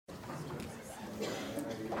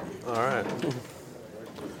All right.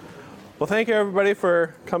 Well, thank you, everybody,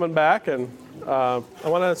 for coming back. And I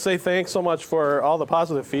want to say thanks so much for all the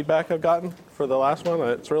positive feedback I've gotten for the last one.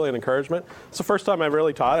 It's really an encouragement. It's the first time I've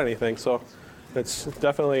really taught anything, so it's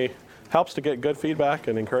definitely helps to get good feedback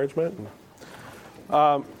and encouragement.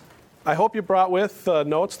 I hope you brought with the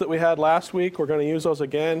notes that we had last week. We're going to use those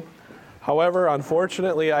again. However,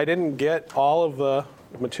 unfortunately, I didn't get all of the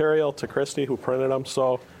material to Christy, who printed them,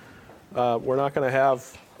 so we're not going to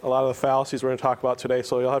have a lot of the fallacies we're going to talk about today,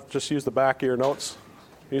 so you'll have to just use the back of your notes.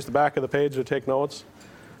 Use the back of the page to take notes.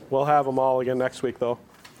 We'll have them all again next week, though.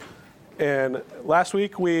 And last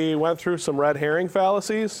week, we went through some red herring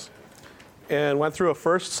fallacies and went through a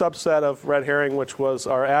first subset of red herring, which was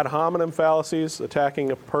our ad hominem fallacies, attacking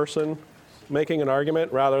a person, making an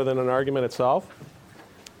argument rather than an argument itself.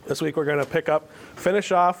 This week, we're going to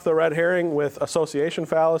finish off the red herring with association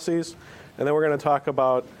fallacies, and then we're going to talk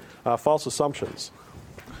about false assumptions.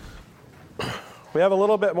 We have a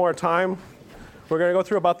little bit more time. We're going to go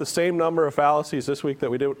through about the same number of fallacies this week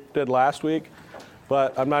that we did last week,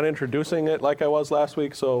 but I'm not introducing it like I was last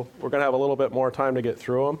week, so we're going to have a little bit more time to get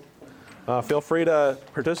through them. Feel free to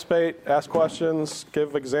participate, ask questions,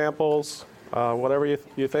 give examples, whatever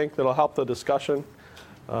you think that'll help the discussion.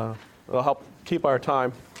 It'll help keep our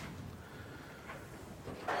time.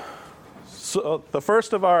 So the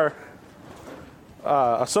first of our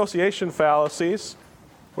association fallacies,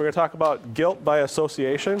 we're going to talk about guilt by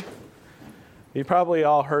association. You probably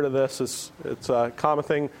all heard of this. It's a common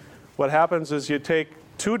thing. What happens is you take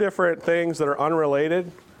two different things that are unrelated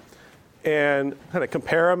and kind of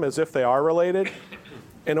compare them as if they are related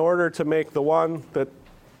in order to make the one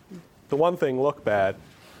thing look bad.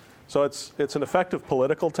 So it's an effective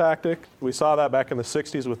political tactic. We saw that back in the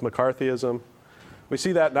 60s with McCarthyism. We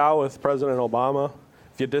see that now with President Obama.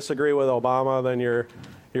 If you disagree with Obama, then you're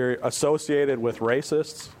associated with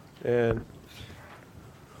racists. And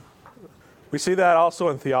we see that also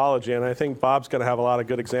in theology, and I think Bob's going to have a lot of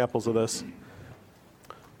good examples of this.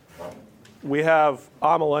 We have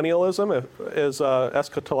amillennialism is an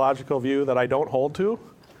eschatological view that I don't hold to,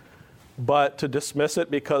 but to dismiss it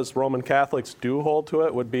because Roman Catholics do hold to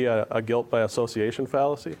it would be a guilt by association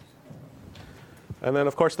fallacy. And then,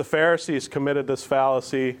 of course, the Pharisees committed this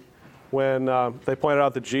fallacy when they pointed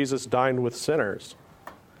out that Jesus dined with sinners.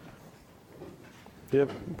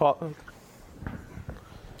 Paul?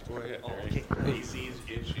 Go ahead, Larry. AC's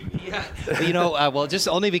itching. Yeah. Well, just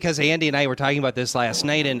only because Andy and I were talking about this last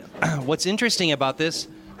night, and what's interesting about this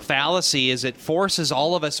fallacy is it forces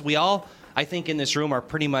all of us, we all, I think in this room are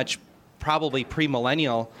pretty much probably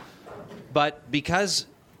premillennial, but because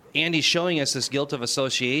Andy's showing us this guilt of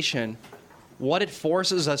association, what it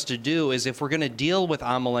forces us to do is if we're going to deal with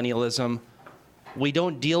amillennialism, we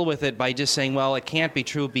don't deal with it by just saying, well, it can't be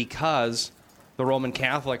true because the Roman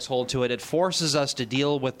Catholics hold to it. It forces us to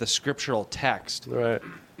deal with the scriptural text. Right.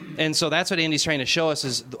 And so that's what Andy's trying to show us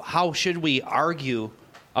is how should we argue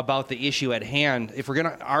about the issue at hand. If we're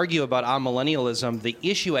going to argue about amillennialism, the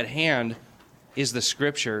issue at hand is the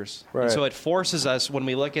scriptures. Right. And so it forces us, when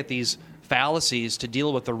we look at these fallacies, to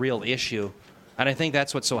deal with the real issue. And I think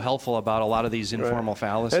that's what's so helpful about a lot of these informal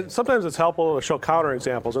fallacies. And sometimes it's helpful to show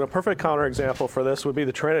counterexamples. And a perfect counterexample for this would be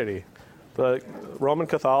the Trinity. The Roman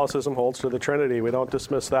Catholicism holds to the Trinity. We don't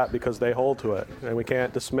dismiss that because they hold to it. And we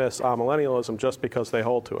can't dismiss amillennialism just because they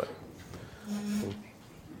hold to it.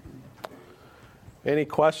 Any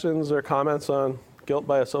questions or comments on guilt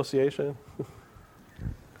by association?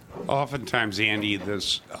 Oftentimes, Andy,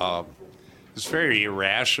 this very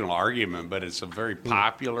irrational argument, but it's a very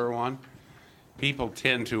popular one. People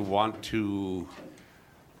tend to want to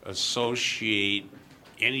associate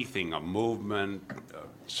anything, a movement,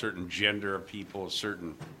 a certain gender of people, a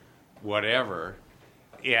certain whatever,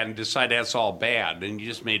 and decide that's all bad. And you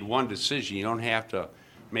just made one decision. You don't have to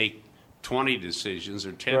make 20 decisions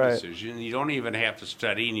or 10 decisions. You don't even have to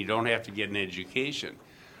study, and you don't have to get an education.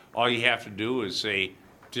 All you have to do is say,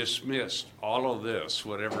 dismissed all of this,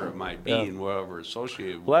 whatever it might be, and whatever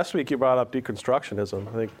associated with. Last week you brought up deconstructionism,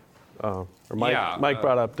 I think. Or Mike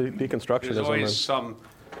brought up deconstructionism. There's always some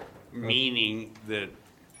meaning that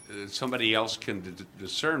somebody else can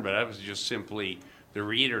discern, but that was just simply the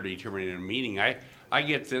reader determining a meaning. I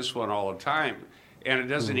get this one all the time, and it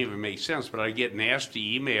doesn't even make sense, but I get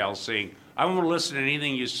nasty emails saying, I won't listen to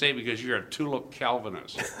anything you say because you're a tulip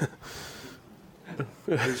Calvinist.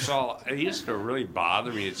 It used to really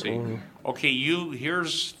bother me. It's saying, okay,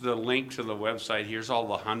 here's the link to the website. Here's all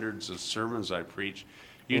the hundreds of sermons I preach.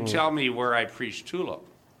 You tell me where I preach tulip.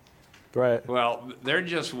 Right. Well, they're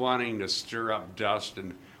just wanting to stir up dust.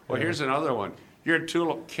 And here's another one. You're a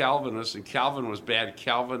tulip Calvinist, and Calvin was bad.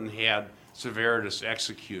 Calvin had Severitas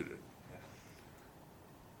executed.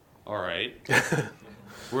 All right.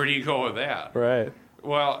 Where do you go with that? Right.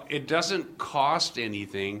 Well, it doesn't cost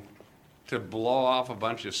anything to blow off a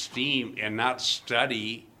bunch of steam and not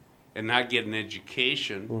study and not get an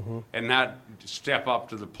education and not step up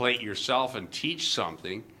to the plate yourself and teach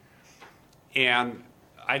something. And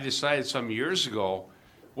I decided some years ago,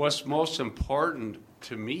 what's most important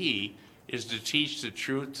to me is to teach the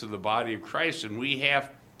truth to the body of Christ. And we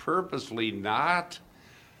have purposely not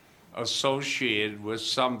associated with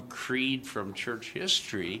some creed from church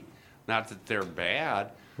history, not that they're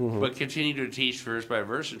bad, but continue to teach verse by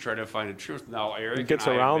verse and try to find the truth. Now, Eric It gets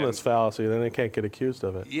around this fallacy, then they can't get accused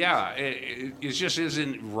of it. Yeah, it just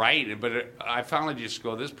isn't right. But I finally just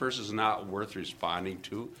go, this person's not worth responding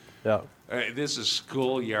to. Yeah. This is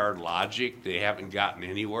schoolyard logic. They haven't gotten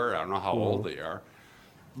anywhere. I don't know how old they are.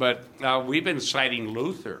 But we've been citing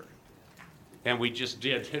Luther, and we just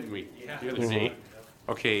did, didn't we, the other day?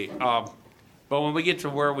 Okay, but when we get to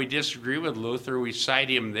where we disagree with Luther, we cite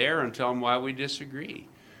him there and tell him why we disagree.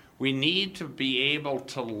 We need to be able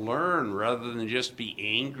to learn rather than just be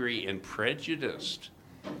angry and prejudiced.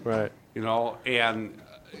 Right. You know, and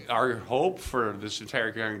our hope for this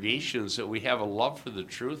entire congregation is that we have a love for the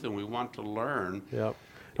truth and we want to learn. Yep.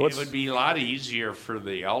 It would be a lot easier for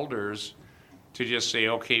the elders to just say,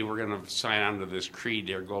 okay, we're going to sign on to this creed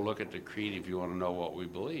there. Go look at the creed if you want to know what we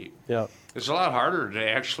believe. Yeah. It's a lot harder to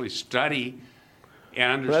actually study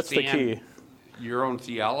and understand That's the key. Your own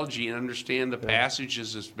theology and understand the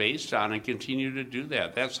passages it's based on and continue to do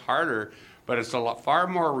that. That's harder, but it's far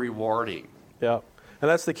more rewarding. Yeah. And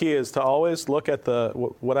that's the key, is to always look at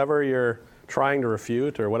whatever you're trying to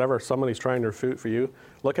refute or whatever somebody's trying to refute for you,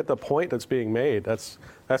 look at the point that's being made. That's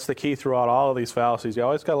the key throughout all of these fallacies. You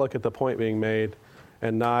always got to look at the point being made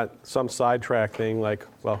and not some sidetrack thing like,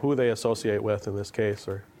 well, who they associate with in this case.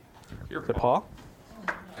 Or Here, is it Paul?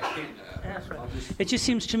 That's right. It just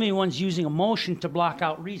seems to me one's using emotion to block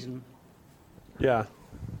out reason. Yeah.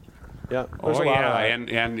 Yeah. There's Oh, a lot of yeah, that.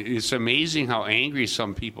 and it's amazing how angry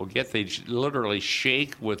some people get. They literally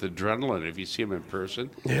shake with adrenaline if you see them in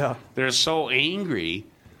person. Yeah. They're so angry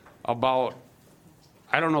about,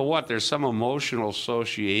 I don't know what, there's some emotional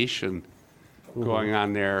association going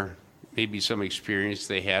on there, maybe some experience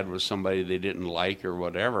they had with somebody they didn't like or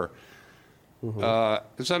whatever.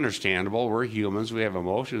 It's understandable. We're humans. We have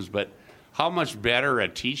emotions. But how much better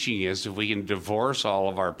at teaching is if we can divorce all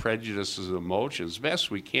of our prejudices and emotions best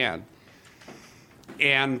we can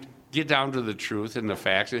and get down to the truth and the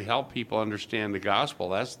facts and help people understand the gospel.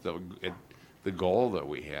 That's the goal that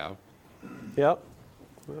we have. Yep.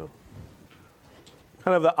 Well,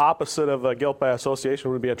 kind of the opposite of a guilt by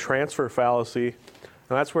association would be a transfer fallacy.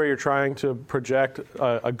 And that's where you're trying to project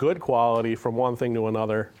a good quality from one thing to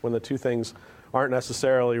another when the two things aren't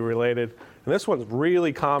necessarily related. And this one's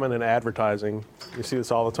really common in advertising. You see this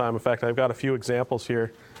all the time. In fact, I've got a few examples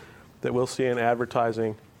here that we'll see in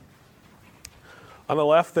advertising. On the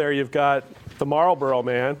left there, you've got the Marlboro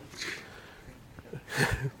Man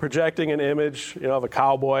projecting an image, of a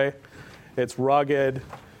cowboy. It's rugged,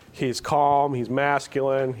 he's calm, he's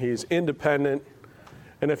masculine, he's independent.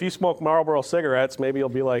 And if you smoke Marlboro cigarettes, maybe you'll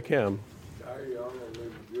be like him.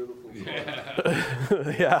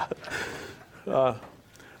 Yeah. The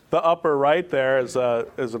upper right there is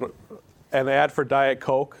an ad for Diet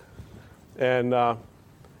Coke. And,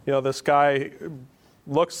 this guy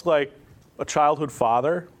looks like a childhood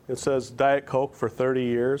father. It says Diet Coke for 30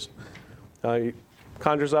 years. He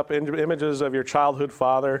conjures up images of your childhood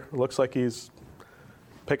father. It looks like he's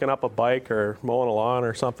picking up a bike or mowing a lawn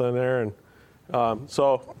or something there. And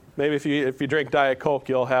so maybe if you drink Diet Coke,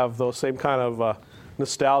 you'll have those same kind of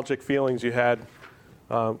nostalgic feelings you had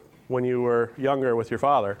when you were younger with your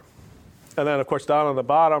father. And then, of course, down on the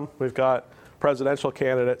bottom, we've got presidential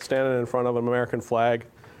candidate standing in front of an American flag,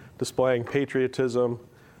 displaying patriotism,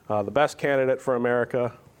 the best candidate for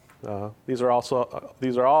America. These are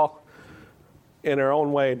all, in their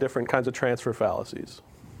own way, different kinds of transfer fallacies.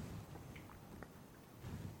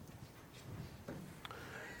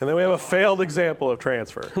 And then we have a failed example of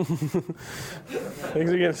transfer.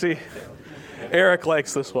 As you can see, Eric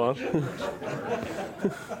likes this one.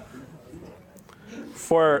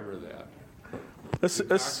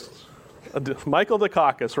 Michael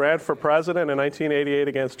Dukakis ran for president in 1988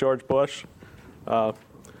 against George Bush. Kind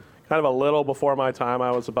of a little before my time.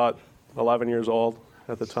 I was about 11 years old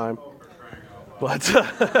at the time. But Tell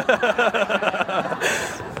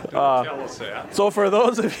us that. so for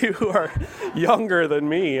those of you who are younger than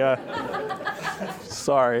me,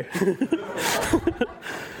 sorry.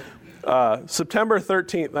 September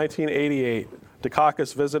 13th, 1988,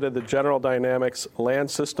 Dukakis visited the General Dynamics Land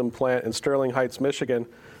System plant in Sterling Heights, Michigan,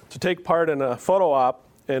 to take part in a photo op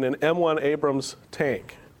in an M1 Abrams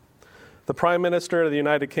tank. The Prime Minister of the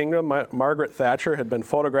United Kingdom, Margaret Thatcher, had been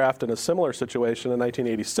photographed in a similar situation in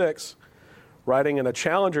 1986, riding in a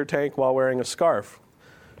Challenger tank while wearing a scarf.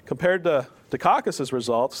 Compared to Dukakis'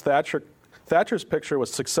 results, Thatcher's picture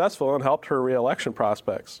was successful and helped her re-election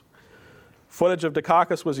prospects. Footage of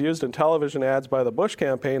Dukakis was used in television ads by the Bush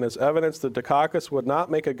campaign as evidence that Dukakis would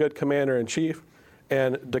not make a good commander-in-chief,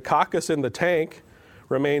 and Dukakis in the tank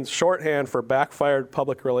remains shorthand for backfired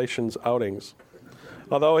public relations outings.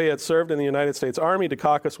 Although he had served in the United States Army,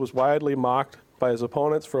 Dukakis was widely mocked by his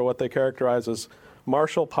opponents for what they characterize as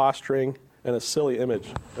martial posturing and a silly image.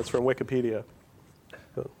 That's from Wikipedia.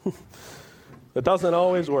 It doesn't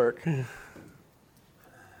always work.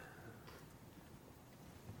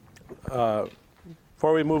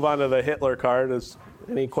 Before we move on to the Hitler card,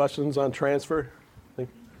 any questions on transfer?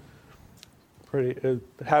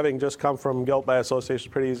 Having just come from guilt by association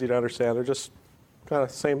is pretty easy to understand. They're just kind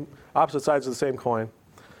of opposite sides of the same coin.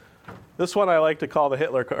 This one I like to call the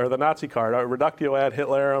Hitler or the Nazi card, reductio ad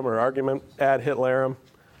Hitlerum or argument ad Hitlerum,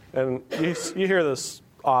 and you hear this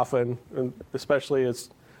often, and especially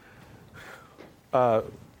as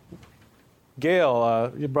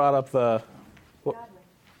Gail, you brought up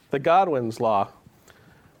the Godwin's law.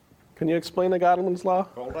 Can you explain the Godwin's law?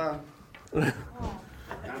 Hold on.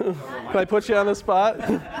 Can I put you on the spot?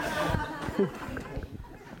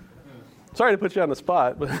 Sorry to put you on the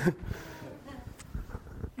spot, but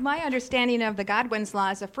my understanding of the Godwin's law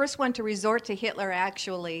is the first one to resort to Hitler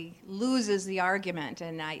actually loses the argument,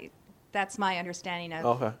 and that's my understanding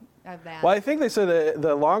of that. Well, I think they said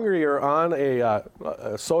the longer you're on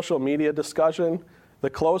a social media discussion, the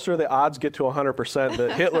closer the odds get to 100%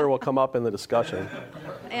 that Hitler will come up in the discussion.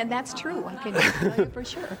 And that's true, I can tell you for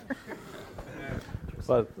sure.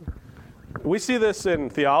 But we see this in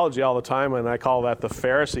theology all the time, and I call that the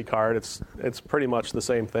Pharisee card. It's pretty much the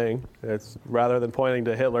same thing. It's rather than pointing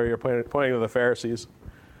to Hitler, you're pointing to the Pharisees,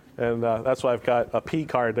 and that's why I've got a P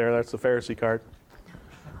card there. That's the Pharisee card.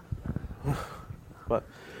 But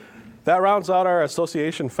that rounds out our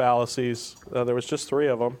association fallacies. There was just 3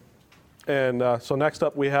 of them, and so next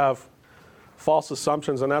up we have false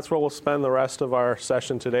assumptions, and that's where we'll spend the rest of our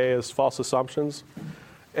session today is false assumptions.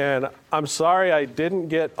 And I'm sorry I didn't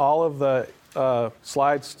get all of the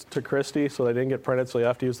slides to Christy, so they didn't get printed, so you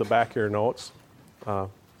have to use the back of your notes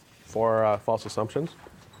for false assumptions.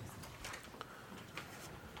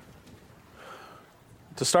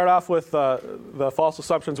 To start off with the false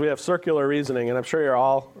assumptions, we have circular reasoning, and I'm sure you're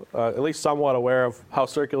all at least somewhat aware of how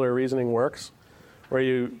circular reasoning works, where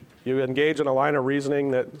you engage in a line of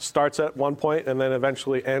reasoning that starts at one point and then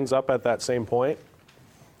eventually ends up at that same point.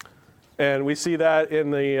 And we see that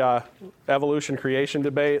in the evolution-creation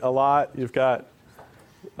debate a lot. You've got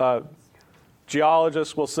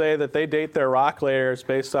geologists will say that they date their rock layers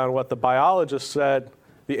based on what the biologists said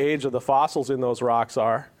the age of the fossils in those rocks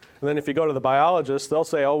are. And then if you go to the biologists, they'll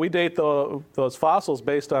say, oh, we date those fossils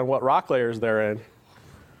based on what rock layers they're in.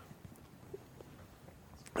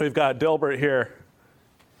 We've got Dilbert here.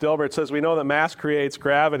 Dilbert says, we know that mass creates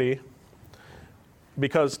gravity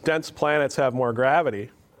because dense planets have more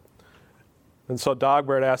gravity. And so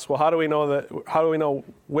Dogbert asks, well, how do we know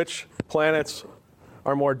which planets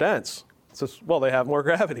are more dense? He says, well, they have more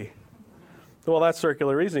gravity. Well, that's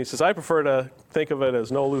circular reasoning. He says, I prefer to think of it as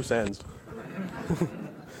no loose ends.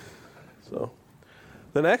 So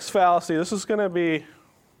the next fallacy, this is going to be,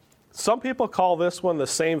 some people call this one the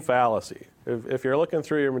same fallacy. If you're looking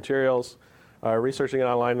through your materials, researching it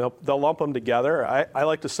online, they'll lump them together. I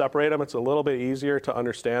like to separate them. It's a little bit easier to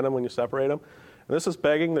understand them when you separate them. And this is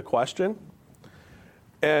begging the question.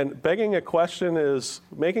 And begging a question is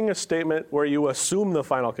making a statement where you assume the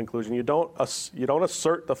final conclusion. You don't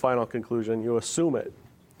assert the final conclusion. You assume it.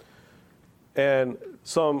 And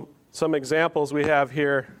some examples we have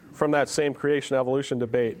here from that same creation-evolution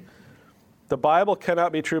debate. The Bible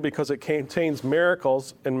cannot be true because it contains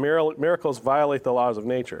miracles, and miracles violate the laws of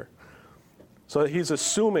nature. So he's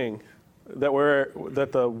assuming that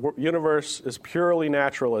the universe is purely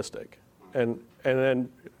naturalistic, and then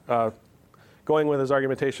going with his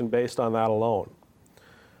argumentation based on that alone.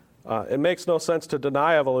 It makes no sense to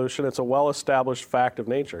deny evolution. It's a well-established fact of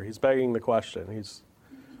nature. He's begging the question.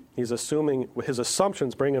 He's assuming his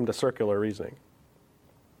assumptions bring him to circular reasoning.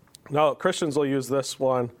 Now, Christians will use this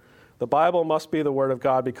one. The Bible must be the Word of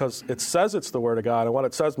God because it says it's the Word of God, and what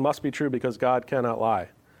it says must be true because God cannot lie.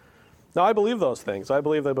 Now, I believe those things. I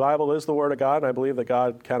believe the Bible is the Word of God, and I believe that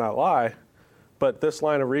God cannot lie, but this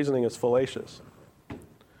line of reasoning is fallacious.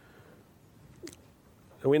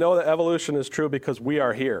 And we know that evolution is true because we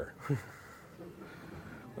are here.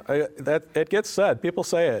 It gets said. People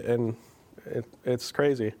say it, and it's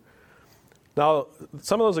crazy. Now,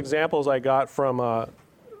 some of those examples I got from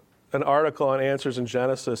an article on Answers in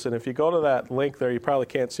Genesis, and if you go to that link there, you probably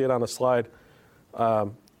can't see it on the slide,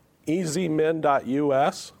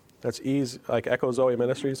 ezmin.us, that's like Echo Zoe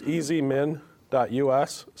Ministries,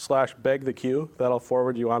 ezmin.us/begtheq. That'll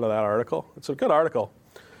forward you onto that article. It's a good article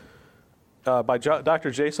by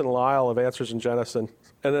Dr. Jason Lyle of Answers in Genesis.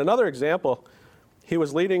 And another example, he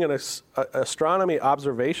was leading an astronomy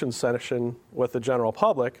observation session with the general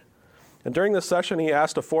public. And during this session, he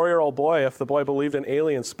asked a 4-year-old boy if the boy believed in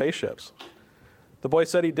alien spaceships. The boy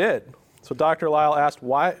said he did. So Dr. Lyle asked,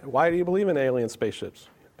 why do you believe in alien spaceships?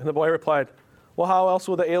 And the boy replied, well, how else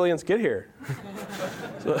would the aliens get here?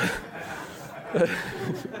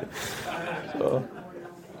 So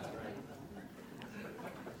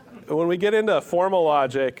when we get into formal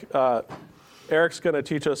logic, Eric's going to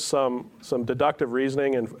teach us some deductive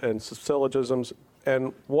reasoning and syllogisms.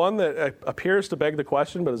 And one that appears to beg the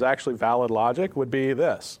question but is actually valid logic would be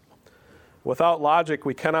this. Without logic,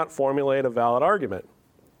 we cannot formulate a valid argument.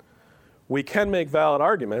 We can make valid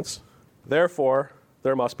arguments, therefore,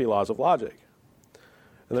 there must be laws of logic.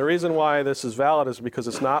 And the reason why this is valid is because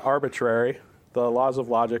it's not arbitrary. The laws of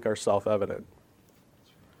logic are self-evident.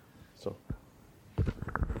 So.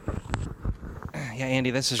 Yeah,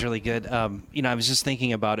 Andy, this is really good. I was just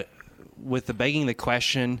thinking about it. With the begging the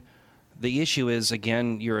question, the issue is,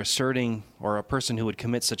 again, you're asserting, or a person who would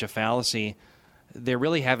commit such a fallacy, they're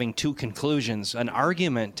really having two conclusions. An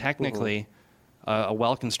argument, technically, a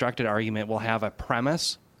well-constructed argument, will have a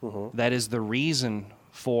premise that is the reason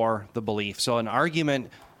for the belief. So an argument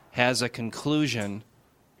has a conclusion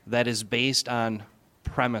that is based on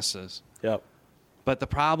premises. Yep. But the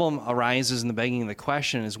problem arises in the begging the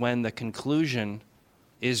question is when the conclusion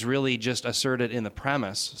is really just asserted in the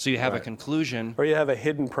premise. So you have a conclusion. Or you have a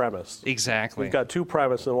hidden premise. Exactly. You've got two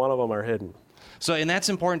premises, and one of them are hidden. So, and that's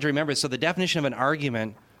important to remember. So the definition of an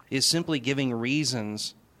argument is simply giving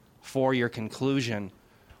reasons for your conclusion.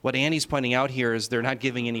 What Andy's pointing out here is they're not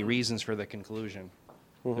giving any reasons for the conclusion.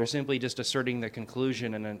 They're simply just asserting the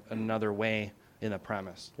conclusion in another way in the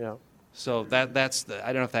premise. Yeah. So that's I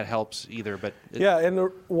don't know if that helps either, but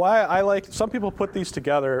why I like, some people put these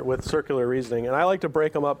together with circular reasoning, and I like to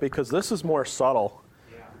break them up because this is more subtle.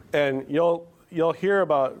 Yeah. And you'll hear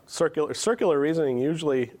about circular reasoning.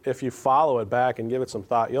 Usually, if you follow it back and give it some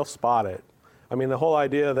thought, you'll spot it. I mean, the whole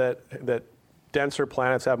idea that denser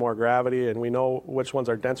planets have more gravity, and we know which ones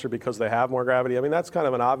are denser because they have more gravity. I mean, that's kind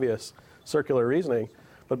of an obvious circular reasoning.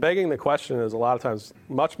 But begging the question is a lot of times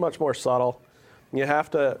much, much more subtle. You have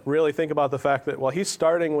to really think about the fact that, well, he's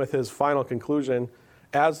starting with his final conclusion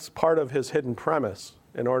as part of his hidden premise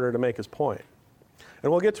in order to make his point.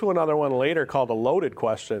 And we'll get to another one later called a loaded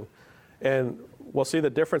question. And we'll see the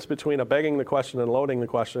difference between a begging the question and loading the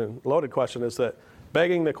question. Loaded question is that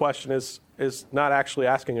begging the question is not actually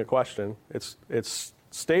asking a question. It's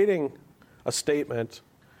stating a statement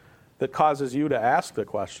that causes you to ask the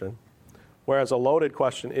question, whereas a loaded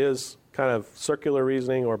question is kind of circular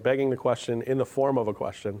reasoning or begging the question in the form of a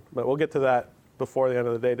question. But we'll get to that before the end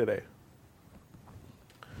of the day today.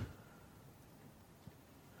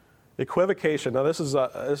 Equivocation. Now this is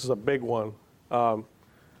a big one.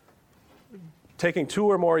 Taking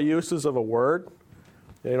two or more uses of a word.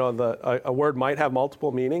 A word might have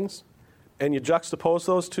multiple meanings, and you juxtapose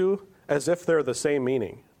those two as if they're the same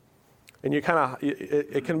meaning. And you kind of,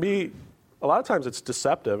 it can be, a lot of times it's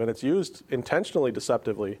deceptive, and it's used intentionally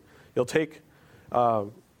deceptively. You'll take,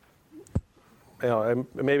 and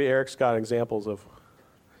maybe Eric's got examples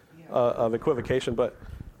of equivocation, but.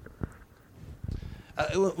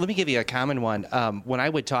 Let me give you a common one. When I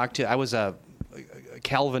would I was a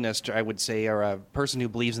Calvinist, I would say, or a person who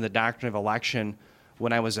believes in the doctrine of election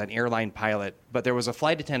when I was an airline pilot. But there was a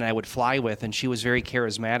flight attendant I would fly with, and she was very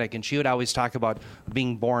charismatic, and she would always talk about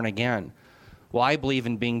being born again. Well, I believe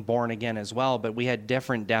in being born again as well, but we had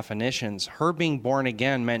different definitions. Her being born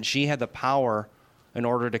again meant she had the power in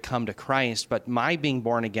order to come to Christ, but my being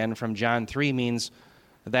born again from John 3 means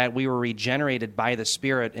that we were regenerated by the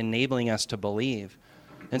Spirit, enabling us to believe.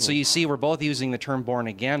 And so you see, we're both using the term born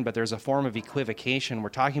again, but there's a form of equivocation. We're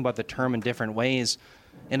talking about the term in different ways.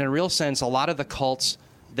 In a real sense, a lot of the cults,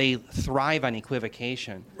 they thrive on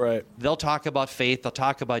equivocation. Right. They'll talk about faith, they'll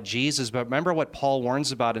talk about Jesus, but remember what Paul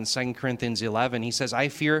warns about in 2 Corinthians 11. He says, I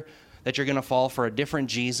fear that you're going to fall for a different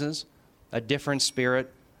Jesus, a different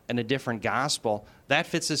spirit, and a different gospel. That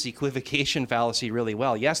fits this equivocation fallacy really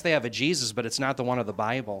well. Yes, they have a Jesus, but it's not the one of the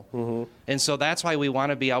Bible. Mm-hmm. And so that's why we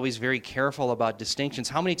want to be always very careful about distinctions.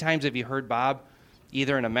 How many times have you heard Bob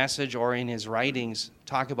either in a message or in his writings,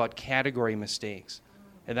 talk about category mistakes.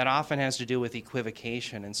 And that often has to do with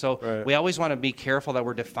equivocation. And so we always want to be careful that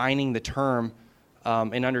we're defining the term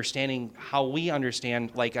and understanding how we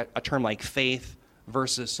understand like a term like faith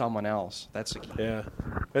versus someone else. That's the key. Yeah.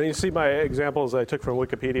 And you see my examples I took from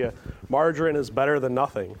Wikipedia. Margarine is better than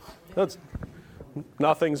nothing.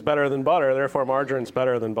 Nothing's better than butter, therefore margarine's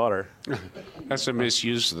better than butter. That's a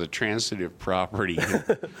misuse of the transitive property.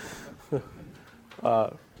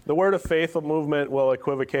 The word of faith movement will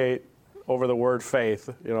equivocate over the word faith.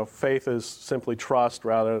 You know, faith is simply trust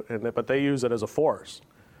but they use it as a force.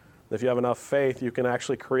 If you have enough faith, you can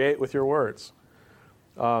actually create with your words.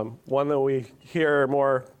 One that we hear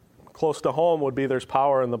more close to home would be there's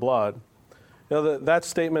power in the blood. You know, that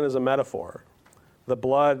statement is a metaphor. The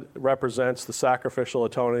blood represents the sacrificial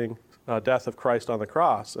atoning death of Christ on the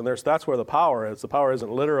cross. And that's where the power is. The power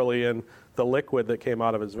isn't literally in the liquid that came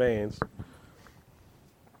out of his veins.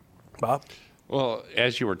 Bob? Well,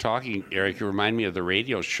 as you were talking, Eric, you remind me of the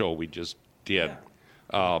radio show we just did.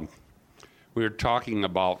 Yeah. We were talking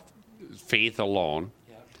about faith alone,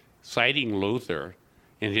 citing Luther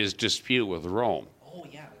in his dispute with Rome. Oh,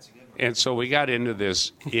 yeah, that's a good one. And so we got into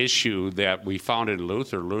this issue that we found in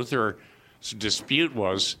Luther. Luther's dispute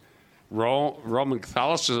was Roman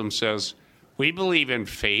Catholicism says, we believe in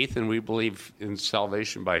faith and we believe in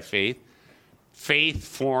salvation by faith. Faith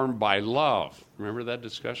formed by love. Remember that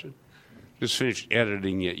discussion? Just finished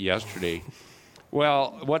editing it yesterday.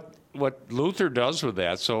 Well, what Luther does with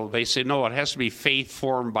that, so they say, no, it has to be faith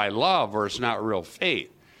formed by love or it's not real faith.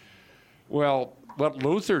 Well, what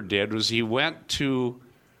Luther did was he went to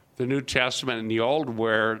the New Testament and the Old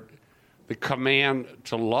where the command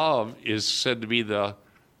to love is said to be the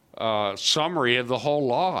summary of the whole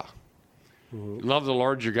law. Mm-hmm. Love the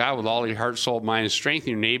Lord your God with all your heart, soul, mind, and strength,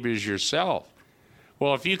 and your neighbor as yourself.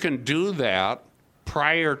 Well, if you can do that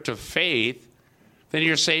prior to faith, then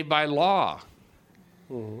you're saved by law.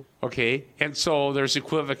 Mm-hmm. Okay? And so there's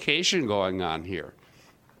equivocation going on here.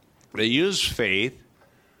 They use faith,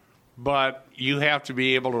 but you have to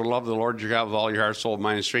be able to love the Lord your God with all your heart, soul,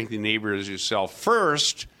 mind, and strength, and neighbor as yourself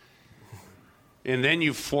first, and then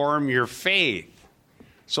you form your faith.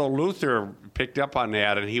 So Luther picked up on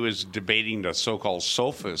that, and he was debating the so-called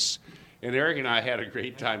sophists. And Eric and I had a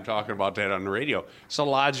great time talking about that on the radio. It's a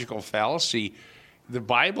logical fallacy. The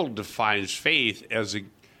Bible defines faith as a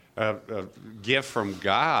gift from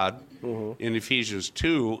God in Ephesians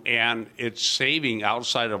 2, and it's saving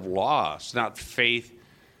outside of law. It's not faith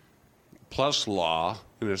plus law,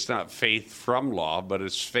 and it's not faith from law, but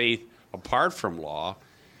it's faith apart from law.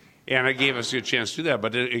 And it gave us a chance to do that.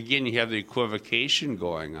 But again, you have the equivocation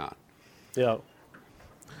going on. Yeah.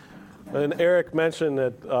 And Eric mentioned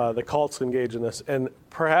that the cults engage in this. And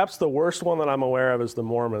perhaps the worst one that I'm aware of is the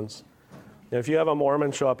Mormons. If you have a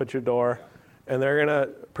Mormon show up at your door, and they're going to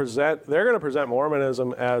present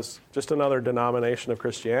Mormonism as just another denomination of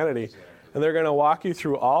Christianity, and they're going to walk you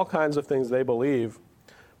through all kinds of things they believe,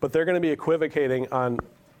 but they're going to be equivocating on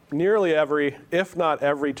nearly every, if not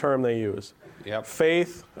every, term they use. Yep.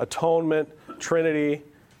 Faith, atonement, Trinity,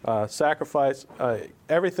 sacrifice,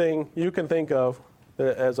 everything you can think of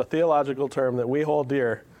as a theological term that we hold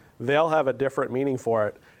dear, they'll have a different meaning for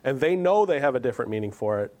it. And they know they have a different meaning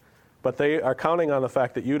for it, but they are counting on the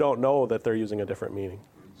fact that you don't know that they're using a different meaning.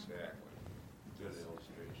 Exactly. Good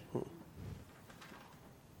illustration.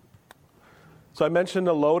 So I mentioned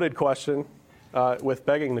a loaded question with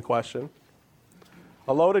begging the question.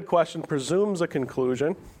 A loaded question presumes a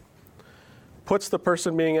conclusion, puts the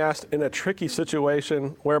person being asked in a tricky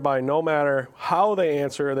situation whereby no matter how they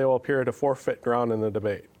answer, they will appear to forfeit ground in the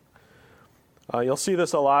debate. You'll see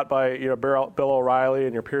this a lot by Bill O'Reilly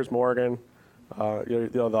and your Piers Morgan,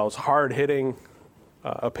 those hard-hitting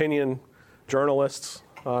opinion journalists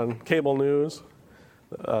on cable news.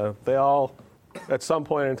 They all, at some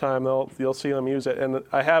point in time, you'll see them use it. And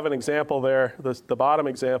I have an example there. The bottom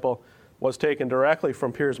example was taken directly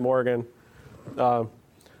from Piers Morgan.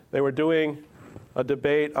 They were doing a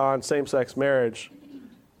debate on same-sex marriage,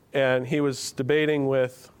 and he was debating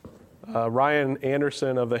with Ryan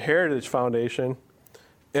Anderson of the Heritage Foundation,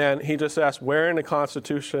 and he just asked, where in the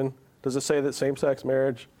Constitution does it say that same-sex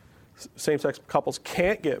couples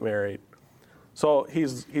can't get married? So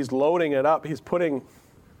he's loading it up. He's putting,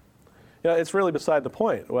 it's really beside the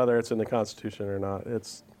point whether it's in the Constitution or not.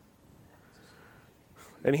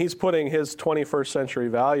 And he's putting his 21st century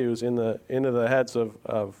values into the heads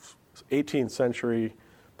of 18th century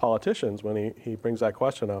politicians when he brings that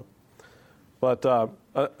question up. But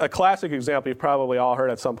a classic example you've probably all heard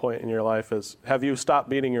at some point in your life is, have you stopped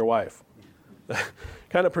beating your wife?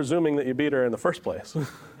 Kind of presuming that you beat her in the first place.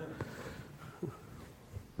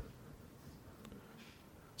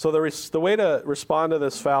 So the way to respond to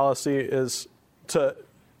this fallacy is to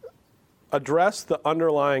address the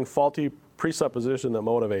underlying faulty presupposition that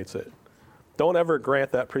motivates it. Don't ever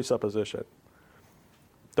grant that presupposition.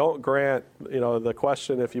 Don't grant, the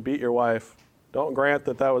question, if you beat your wife, don't grant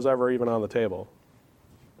that was ever even on the table.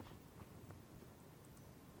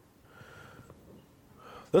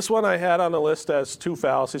 This one I had on the list as two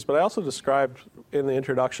fallacies, but I also described in the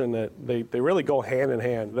introduction that they really go hand in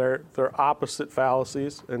hand. They're opposite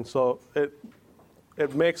fallacies, and so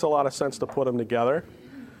it makes a lot of sense to put them together.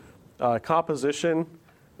 Composition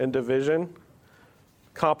and division.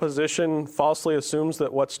 Composition falsely assumes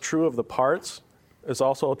that what's true of the parts is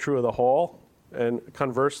also true of the whole, and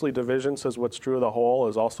conversely, division says what's true of the whole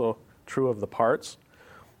is also true of the parts.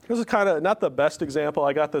 This is kind of not the best example.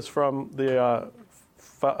 I got this from the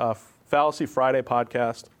Fallacy Friday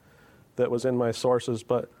podcast that was in my sources,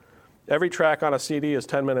 but every track on a CD is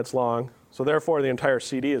 10 minutes long, so therefore the entire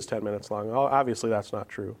CD is 10 minutes long. Obviously, that's not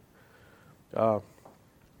true.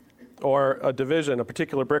 Or a division, a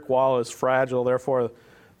particular brick wall is fragile, therefore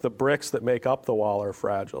the bricks that make up the wall are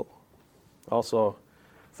fragile. Also,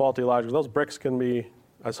 faulty logic. Those bricks can be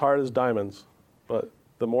as hard as diamonds, but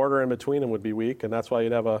the mortar in between them would be weak, and that's why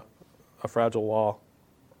you'd have a fragile wall.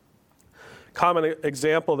 Common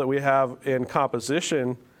example that we have in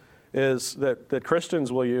composition is that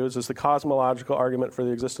Christians will use is the cosmological argument for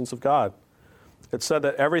the existence of God. It's said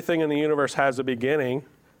that everything in the universe has a beginning,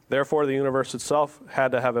 therefore the universe itself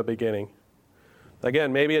had to have a beginning.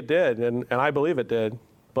 Again, maybe it did, and I believe it did,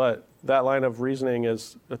 but that line of reasoning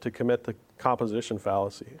is to commit the composition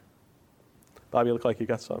fallacy. Bob, you look like you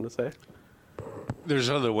got something to say. There's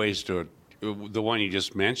other ways to, the one you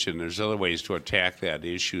just mentioned, there's other ways to attack that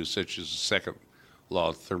issue, such as the second law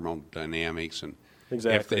of thermodynamics. And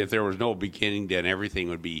exactly. If there was no beginning, then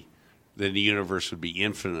then the universe would be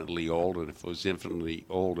infinitely old, and if it was infinitely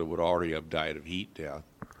old, it would already have died of heat death.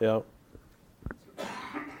 Yeah.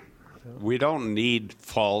 We don't need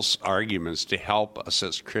false arguments to help us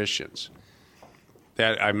as Christians.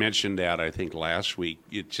 That I mentioned that, I think, last week.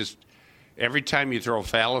 It just, every time you throw a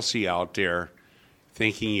fallacy out there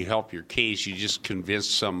thinking you help your case, you just convince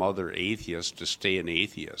some other atheist to stay an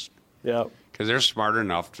atheist. Yeah. Because they're smart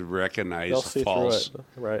enough to recognize they'll see false through it.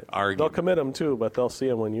 Right. argument. They'll commit them too, but they'll see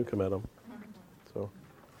them when you commit them. So,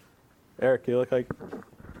 Eric, you look like...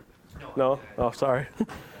 No? Oh, sorry.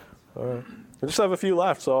 All right. We just have a few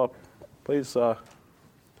left, so please...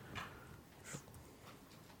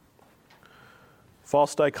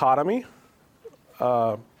 False dichotomy.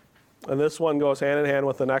 And this one goes hand in hand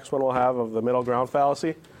with the next one we'll have of the middle ground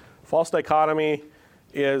fallacy. False dichotomy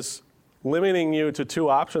is limiting you to two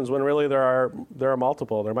options when really there are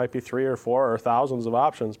multiple. There might be 3 or 4 or thousands of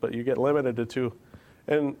options, but you get limited to 2.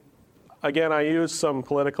 And again, I use some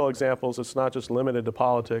political examples. It's not just limited to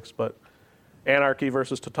politics, but anarchy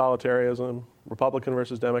versus totalitarianism, Republican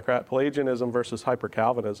versus Democrat, Pelagianism versus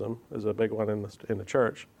hyper-Calvinism is a big one in the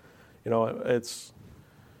church. It's...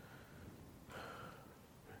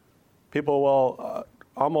 People will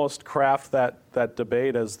almost craft that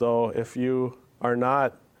debate as though if you are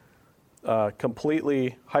not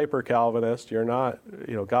completely hyper-Calvinist, you're not,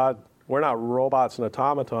 God, we're not robots and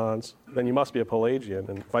automatons, then you must be a Pelagian,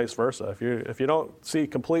 and vice versa. If you don't see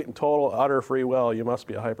complete and total utter free will, you must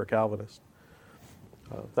be a hyper-Calvinist.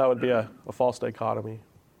 That would be a false dichotomy.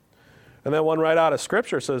 And then one right out of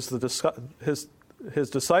Scripture says his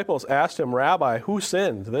disciples asked him, "Rabbi, who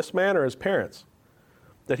sinned, this man or his parents,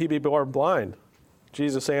 that he be born blind?"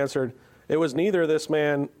 Jesus answered, "It was neither this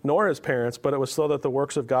man nor his parents, but it was so that the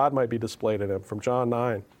works of God might be displayed in him," from John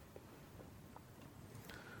 9.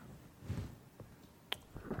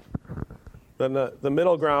 Then the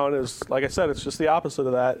middle ground is, like I said, it's just the opposite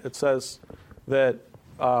of that. It says that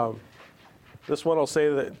this one will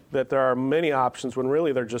say that there are many options when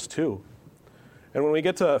really there are just 2. And when we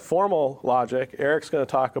get to formal logic, Eric's going to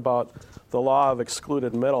talk about the law of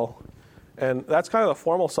excluded middle. And that's kind of the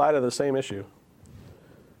formal side of the same issue.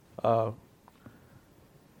 So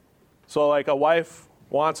like a wife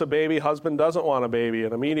wants a baby, husband doesn't want a baby,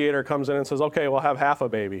 and a mediator comes in and says, okay, we'll have half a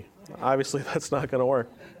baby. Obviously, that's not going to work.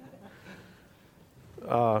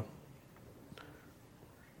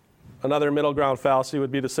 Another middle ground fallacy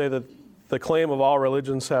would be to say that the claim of all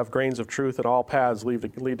religions have grains of truth and all paths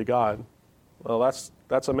lead to God. Well, that's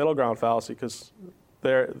a middle ground fallacy because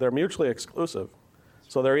they're mutually exclusive.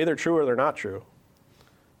 So they're either true or they're not true.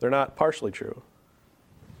 They're not partially true.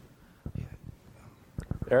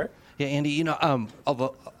 Eric? Yeah, Andy,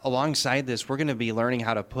 alongside this, we're going to be learning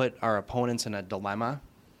how to put our opponents in a dilemma.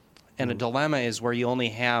 And a dilemma is where you only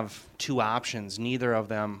have 2 options. Neither of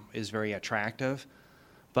them is very attractive.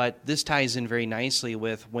 But this ties in very nicely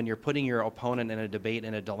with when you're putting your opponent in a debate,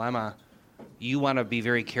 in a dilemma, you want to be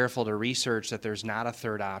very careful to research that there's not a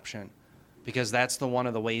third option, because that's one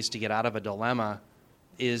of the ways to get out of a dilemma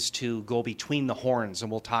is to go between the horns,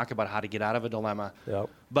 and we'll talk about how to get out of a dilemma. Yep.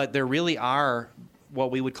 But there really are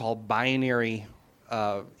what we would call binary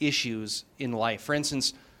issues in life. For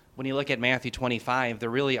instance, when you look at Matthew 25, there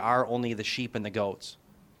really are only the sheep and the goats.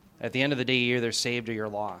 At the end of the day, you're either saved or you're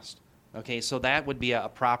lost. Okay, so that would be a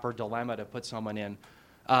proper dilemma to put someone in.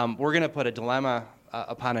 We're going to put a dilemma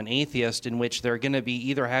upon an atheist in which they're going to be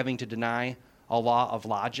either having to deny a law of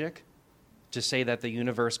logic to say that the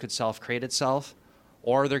universe could self-create itself,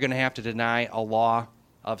 or they're going to have to deny a law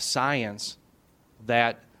of science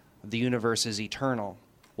that the universe is eternal.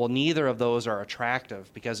 Well, neither of those are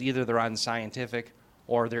attractive because either they're unscientific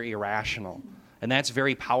or they're irrational. And that's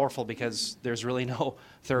very powerful because there's really no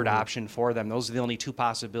third option for them. Those are the only two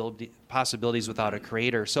possibilities without a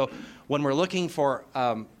creator. So when we're looking for,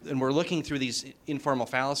 and we're looking through these informal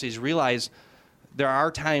fallacies, realize there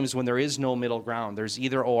are times when there is no middle ground. There's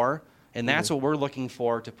either or, and that's what we're looking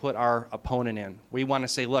for to put our opponent in. We want to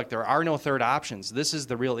say, look, there are no third options. This is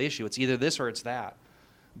the real issue. It's either this or it's that.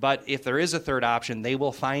 But if there is a third option, they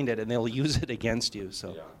will find it and they'll use it against you.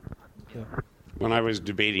 So. Yeah. When I was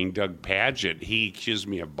debating Doug Padgett, he accused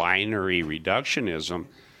me of binary reductionism,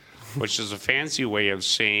 which is a fancy way of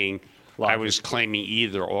saying I was claiming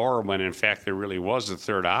either or when in fact there really was a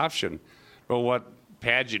third option. But what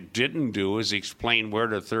Padgett didn't do is explain where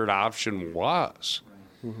the third option was.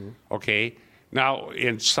 Okay? Now,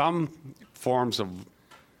 in some forms of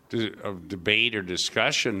debate or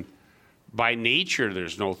discussion, by nature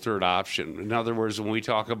there's no third option. In other words, when we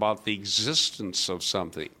talk about the existence of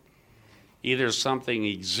something, either something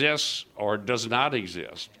exists or does not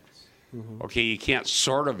exist. Okay, you can't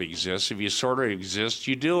sort of exist. If you sort of exist,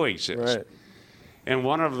 you do exist. Right.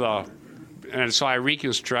 And so I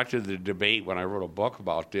reconstructed the debate when I wrote a book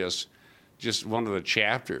about this, just one of the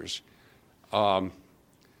chapters, and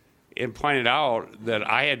pointed out that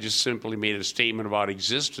I had just simply made a statement about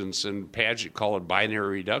existence, and Padgett called it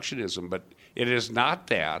binary reductionism, but it is not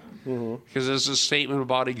that, because it's a statement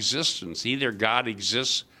about existence. Either God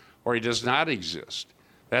exists or he does not exist.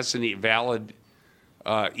 That's a valid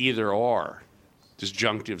either or.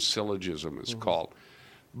 Disjunctive syllogism is called.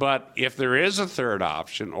 But if there is a third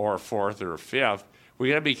option, or a fourth or a fifth, we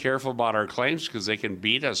got to be careful about our claims because they can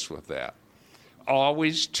beat us with that.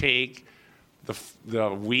 Always take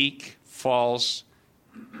the weak, false,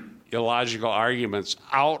 illogical arguments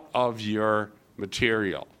out of your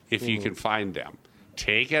material if you can find them.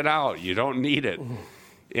 Take it out. You don't need it.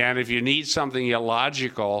 And if you need something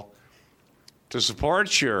illogical to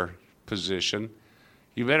support your position,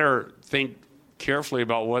 you better think carefully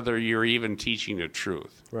about whether you're even teaching the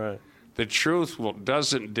truth. Right. The truth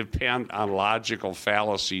doesn't depend on logical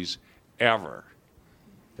fallacies ever.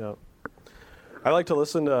 Yep. I like to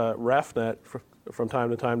listen to RefNet from time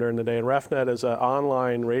to time during the day, and RefNet is an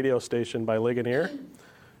online radio station by Ligonier,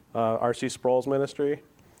 R.C. Sproul's ministry.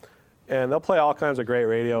 And they'll play all kinds of great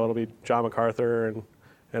radio. It'll be John MacArthur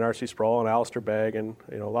and R.C. Sproul and Alistair Begg and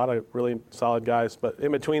a lot of really solid guys. But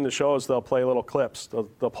in between the shows, they'll play little clips. They'll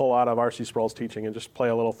pull out of R.C. Sproul's teaching and just play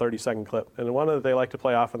a little 30-second clip. And one that they like to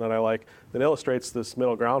play often that I like that illustrates this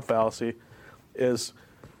middle ground fallacy is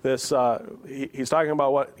this. He's talking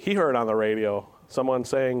about what he heard on the radio. Someone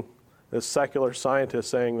saying, this secular scientist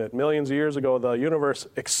saying that millions of years ago the universe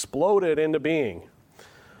exploded into being.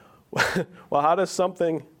 Well, how does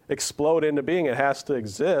something explode into being? It has to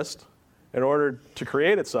exist in order to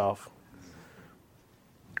create itself.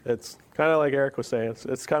 It's kind of like Eric was saying.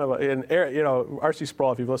 It's kind of R.C.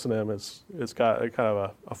 Sproul, if you've listened to him, it's got kind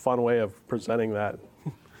of a fun way of presenting that.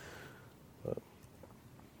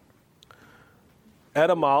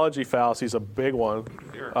 Etymology fallacy is a big one.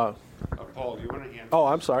 Here, Paul, do you want to answer? Oh,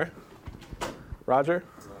 I'm sorry. Roger?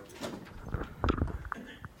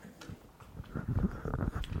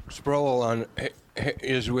 Sproul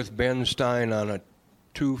is with Ben Stein on a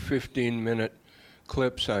 15-minute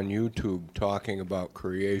clips on YouTube talking about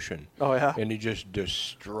creation. Oh, yeah? And he just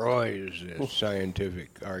destroys this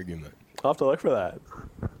scientific argument. I'll have to look for that.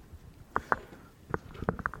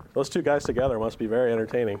 Those two guys together must be very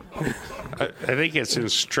entertaining. I think it's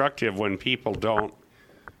instructive when people don't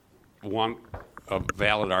want a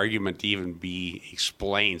valid argument to even be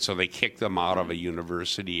explained, so they kick them out of a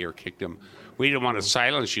university or kick them. We don't want to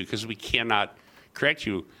silence you because we cannot correct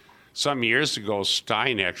you. Some years ago,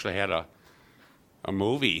 Stein actually had a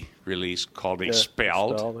movie released called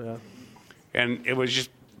Expelled. Yeah. And it was just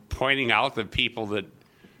pointing out that people that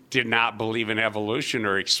did not believe in evolution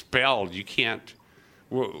are expelled. You can't.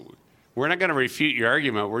 we're not going to refute your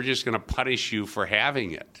argument. We're just going to punish you for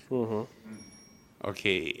having it.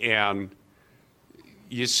 Okay, and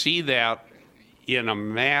you see that in a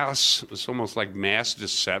mass, it's almost like mass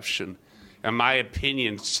deception. In my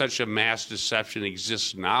opinion, such a mass deception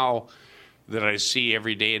exists now that I see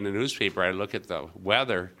every day in the newspaper. I look at the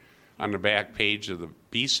weather on the back page of the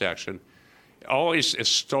B section, always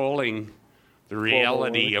extolling the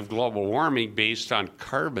reality of global warming based on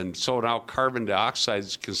carbon. So now carbon dioxide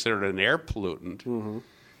is considered an air pollutant,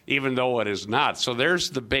 even though it is not. So there's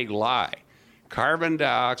the big lie. Carbon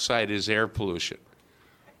dioxide is air pollution,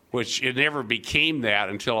 which it never became that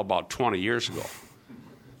until about 20 years ago.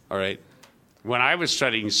 All right. When I was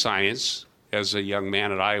studying science as a young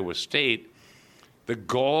man at Iowa State, the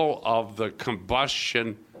goal of the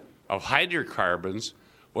combustion of hydrocarbons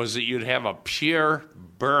was that you'd have a pure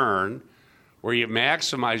burn where you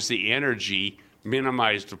maximize the energy,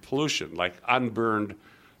 minimize the pollution, like unburned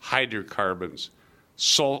hydrocarbons,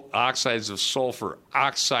 oxides of sulfur,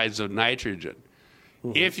 oxides of nitrogen.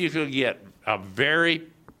 If you could get a very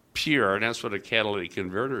pure, and that's what a catalytic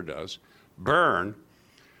converter does, burn,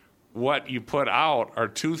 what you put out are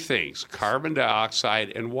two things, carbon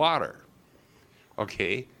dioxide and water.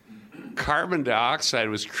 Okay? Carbon dioxide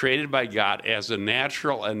was created by God as a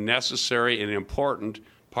natural and necessary and important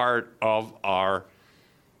part of our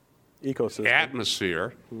ecosystem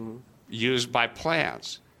atmosphere used by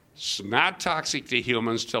plants. It's not toxic to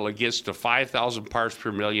humans till it gets to 5,000 parts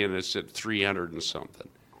per million. It's at 300 and something.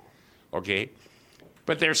 Okay?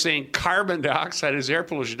 But they're saying carbon dioxide is air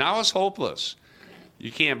pollution. Now it's hopeless.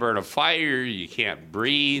 You can't burn a fire. You can't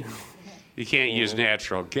breathe. You can't use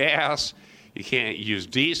natural gas. You can't use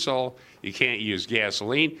diesel. You can't use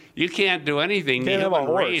gasoline. You can't do anything. The human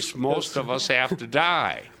race, most of us have to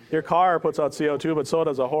die. Your car puts out CO2, but so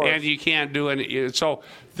does a horse. And you can't do any. So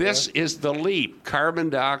this is the leap. Carbon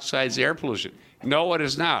dioxide is air pollution. No, it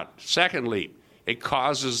is not. Second leap. It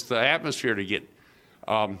causes the atmosphere to get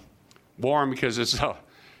warm because it's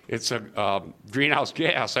a greenhouse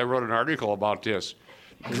gas. I wrote an article about this.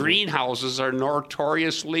 Greenhouses are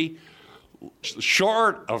notoriously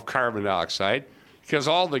short of carbon dioxide because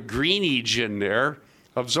all the greenage in there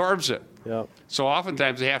absorbs it. Yep. So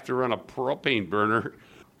oftentimes they have to run a propane burner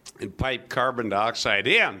and pipe carbon dioxide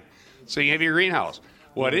in. So you have your greenhouse.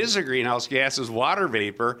 What is a greenhouse gas is water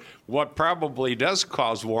vapor. What probably does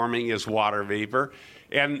cause warming is water vapor.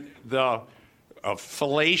 And the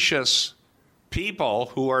fallacious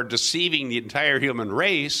people who are deceiving the entire human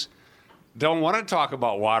race don't want to talk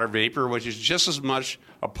about water vapor, which is just as much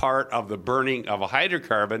a part of the burning of a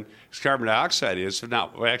hydrocarbon as carbon dioxide is. If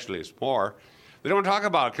not, well, actually, it's more. They don't talk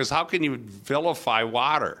about it because how can you vilify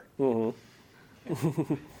water?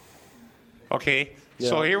 Okay, Yeah.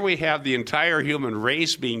 So here we have the entire human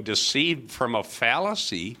race being deceived from a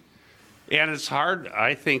fallacy. And it's hard,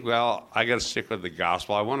 I think, well, I got to stick with the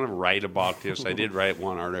gospel. I want to write about this. I did write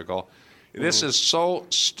one article. This is so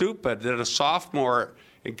stupid that a sophomore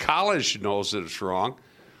in college knows that it's wrong.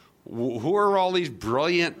 Who are all these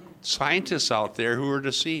brilliant scientists out there who are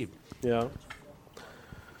deceived? Yeah.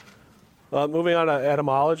 Moving on to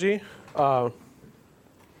etymology.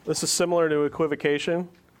 This is similar to equivocation,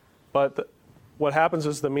 but what happens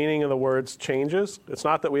is the meaning of the words changes. It's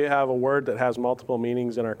not that we have a word that has multiple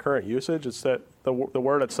meanings in our current usage. It's that the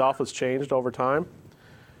word itself has changed over time.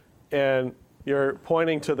 And you're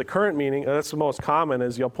pointing to the current meaning, and that's the most common,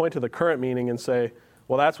 is you'll point to the current meaning and say,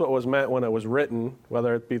 well, that's what was meant when it was written,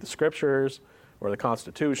 whether it be the scriptures or the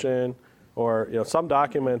Constitution or some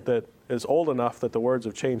document that is old enough that the words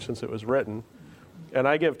have changed since it was written. And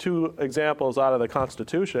I give two examples out of the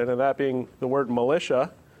Constitution, and that being the word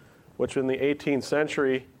militia, which in the 18th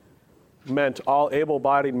century meant all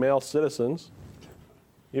able-bodied male citizens,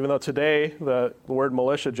 even though today the word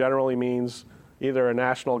militia generally means either a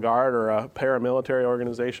National Guard or a paramilitary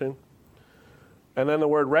organization. And then the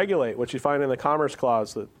word regulate, which you find in the Commerce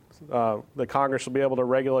Clause, that the Congress will be able to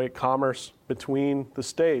regulate commerce between the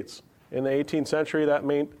states. In the 18th century, that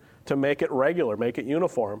meant to make it regular, make it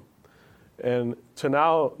uniform. And to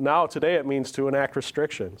now today, it means to enact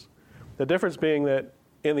restrictions. The difference being that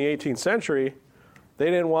in the 18th century, they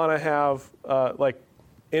didn't want to have like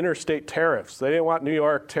interstate tariffs. They didn't want New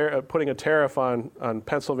York putting a tariff on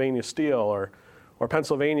Pennsylvania steel or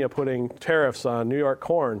Pennsylvania putting tariffs on New York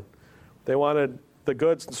corn. They wanted the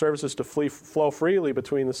goods and services to flow freely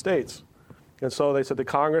between the states. And so they said the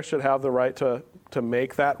Congress should have the right to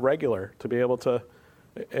make that regular, to be able to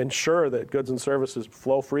ensure that goods and services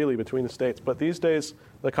flow freely between the states. But these days,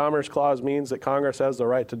 the Commerce Clause means that Congress has the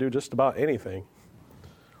right to do just about anything.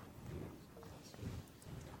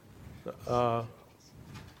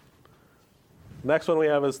 Next one we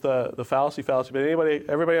have is the fallacy. But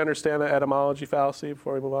everybody understand the etymology fallacy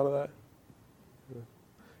before we move on to that?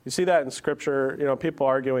 You see that in Scripture. People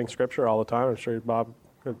arguing Scripture all the time. I'm sure Bob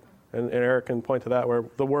and Eric can point to that, where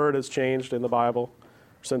the word has changed in the Bible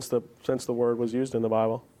since the word was used in the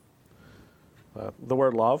Bible. The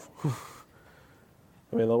word love.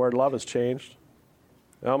 The word love has changed.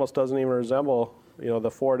 It almost doesn't even resemble,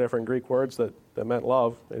 the 4 different Greek words that meant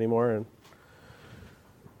love anymore.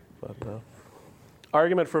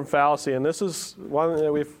 Argument from fallacy, and this is one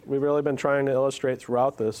that we've really been trying to illustrate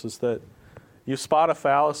throughout this, is that you spot a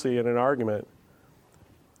fallacy in an argument.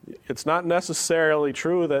 It's not necessarily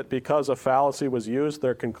true that because a fallacy was used,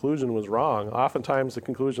 their conclusion was wrong. Oftentimes the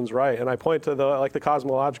conclusion's right. And I point to the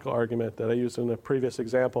cosmological argument that I used in the previous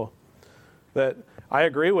example, that I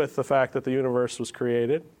agree with the fact that the universe was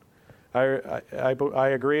created. I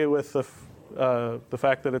agree with the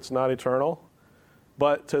fact that it's not eternal.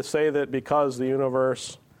 But to say that because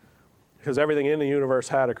everything in the universe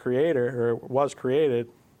had a creator, or was created,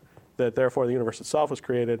 that therefore the universe itself was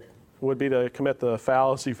created, would be to commit the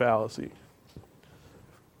fallacy. Does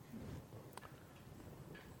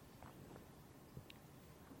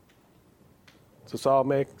this all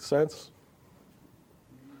make sense?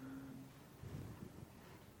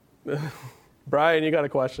 Brian, you got a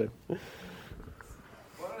question. Well,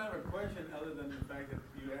 I don't have a question other than the fact that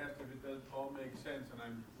you asked if it does all make sense, and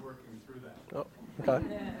I'm working through that. Oh, okay.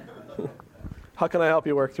 How can I help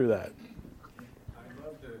you work through that? I'd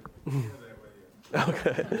love to share that with you.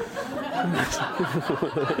 Okay.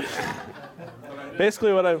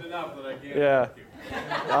 Basically, what I'm. Enough that I can't Yeah. help you.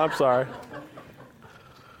 I'm sorry.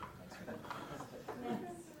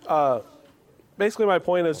 Basically, my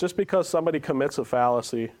point is just because somebody commits a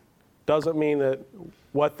fallacy doesn't mean that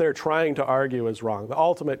what they're trying to argue is wrong. The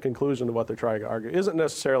ultimate conclusion of what they're trying to argue isn't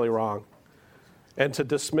necessarily wrong. And to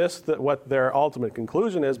dismiss what their ultimate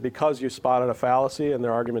conclusion is because you spotted a fallacy in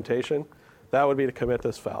their argumentation, that would be to commit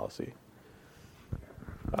this fallacy.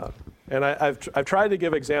 And I've tried to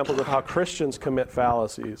give examples of how Christians commit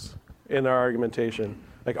fallacies in their argumentation,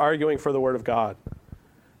 like arguing for the Word of God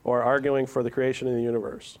or arguing for the creation of the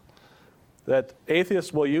universe. That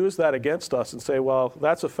atheists will use that against us and say, well,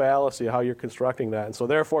 that's a fallacy, how you're constructing that, and so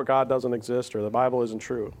therefore God doesn't exist or the Bible isn't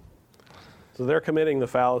true. So they're committing the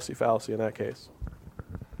fallacy in that case.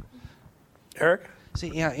 Eric? See,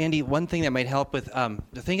 yeah, Andy, one thing that might help with, to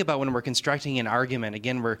think about when we're constructing an argument,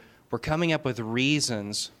 again, we're coming up with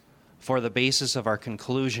reasons for the basis of our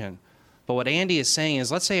conclusion. But what Andy is saying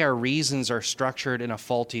is, let's say our reasons are structured in a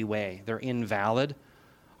faulty way. They're invalid.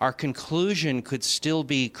 Our conclusion could still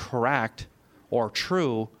be correct or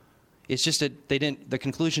true. It's just that the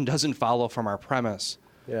conclusion doesn't follow from our premise.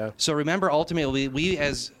 Yeah. So remember, ultimately,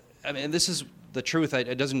 this is the truth.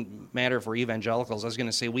 It doesn't matter if we're evangelicals. I was going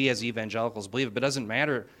to say we as evangelicals believe it, but it doesn't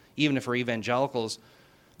matter even if we're evangelicals.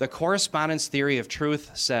 The correspondence theory of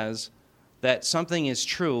truth says that something is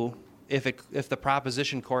true if the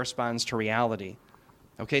proposition corresponds to reality.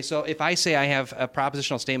 Okay, so if I say I have a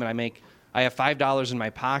propositional statement I have $5 in my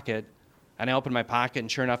pocket, and I open my pocket, and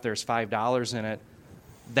sure enough, there's $5 in it.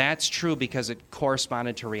 That's true because it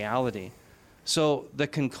corresponded to reality. So the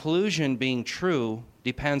conclusion being true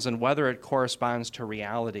depends on whether it corresponds to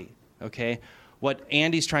reality, okay? What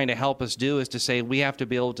Andy's trying to help us do is to say we have to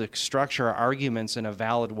be able to structure our arguments in a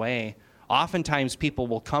valid way. Oftentimes, people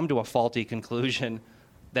will come to a faulty conclusion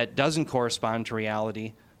that doesn't correspond to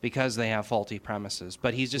reality because they have faulty premises.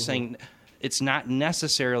 But he's just saying it's not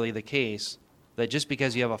necessarily the case that just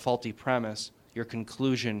because you have a faulty premise, your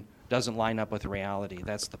conclusion doesn't line up with reality.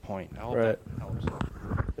 That's the point. I hope that helps.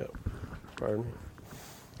 Yep. Pardon me.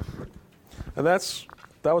 And that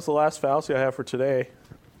was the last fallacy I have for today.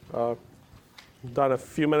 Done a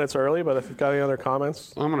few minutes early, but if you've got any other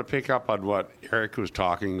comments. I'm going to pick up on what Eric was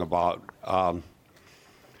talking about.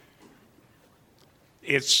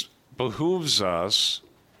 It behooves us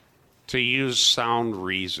to use sound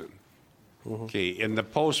reason. Okay, and the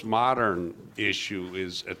postmodern issue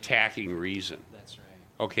is attacking reason. That's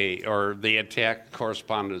right. Okay, or they attack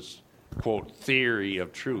correspondence, quote, theory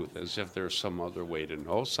of truth, as if there's some other way to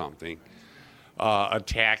know something,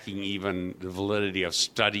 attacking even the validity of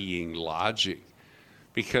studying logic,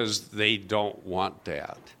 because they don't want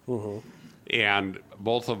that. And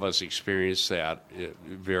both of us experienced that at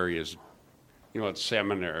various, at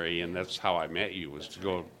seminary, and that's how I met you, was to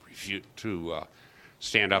go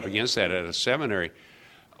stand up against that at a seminary.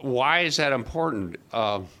 Why is that important?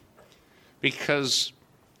 Because,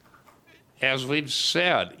 as we've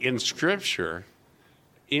said, in Scripture,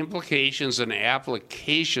 implications and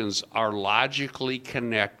applications are logically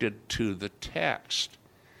connected to the text.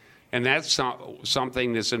 And that's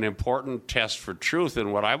something that's an important test for truth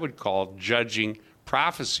in what I would call judging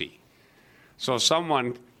prophecy. So if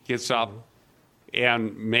someone gets up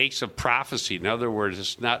and makes a prophecy, in other words,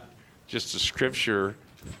 it's not just a scripture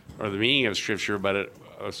or the meaning of scripture, but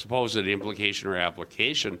a supposed implication or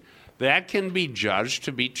application, that can be judged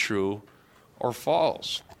to be true or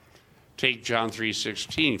false. Take John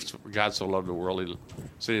 3:16. God so loved the world, he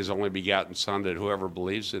sent his only begotten Son, that whoever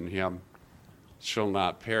believes in him shall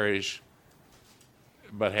not perish,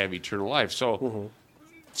 but have eternal life. So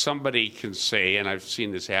somebody can say, and I've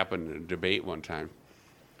seen this happen in a debate one time,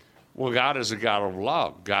 well, God is a God of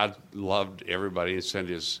love. God loved everybody and sent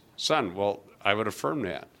his Son. Well, I would affirm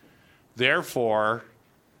that. Therefore,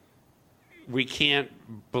 we can't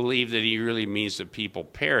believe that he really means that people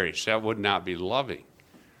perish. That would not be loving.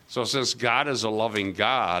 So since God is a loving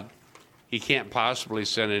God, he can't possibly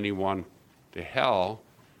send anyone to hell.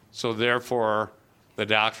 So therefore, the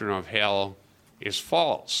doctrine of hell is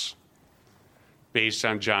false, based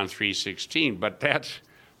on John 3:16. But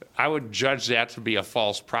I would judge that to be a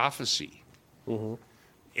false prophecy.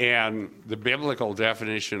 And the biblical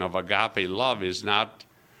definition of agape love is not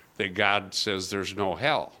that God says there's no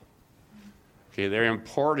hell. Okay, they're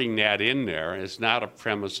importing that in there. It's not a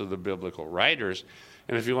premise of the biblical writers.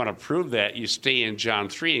 And if you want to prove that, you stay in John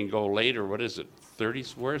 3 and go later. What is it? 30?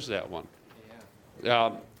 Where's that one?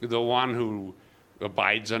 The one who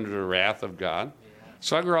abides under the wrath of God.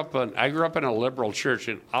 So I grew up in a liberal church,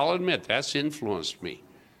 and I'll admit that's influenced me.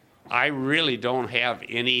 I really don't have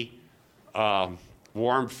any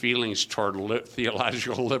warm feelings toward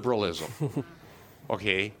theological liberalism.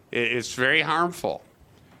 Okay, it's very harmful.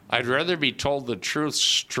 I'd rather be told the truth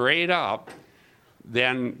straight up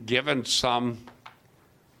than given some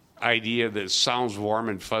idea that sounds warm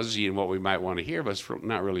and fuzzy and what we might want to hear, but it's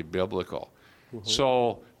not really biblical.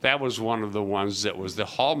 So that was one of the ones that was the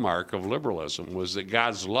hallmark of liberalism, was that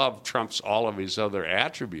God's love trumps all of his other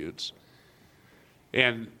attributes.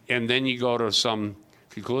 And then you go to some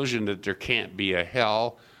conclusion that there can't be a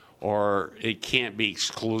hell, or it can't be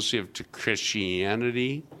exclusive to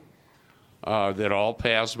Christianity, that all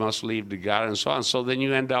paths must lead to God, and so on. So then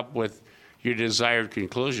you end up with your desired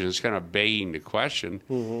conclusion. It's kind of begging the question.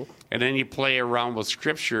 And then you play around with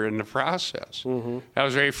Scripture in the process. That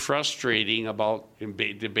was very frustrating about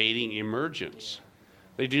debating emergence.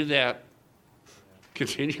 They do that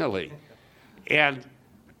continually. And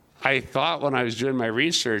I thought when I was doing my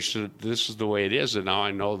research that this is the way it is, and now I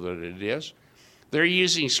know that it is. They're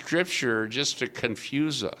using Scripture just to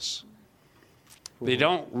confuse us. They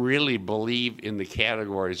don't really believe in the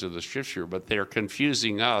categories of the Scripture, but they're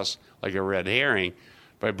confusing us like a red herring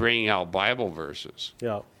by bringing out Bible verses.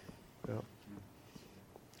 Yeah.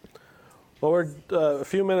 Well, we're a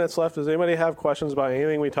few minutes left. Does anybody have questions about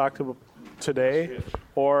anything we talked about today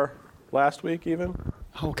or last week even?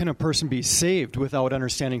 How can a person be saved without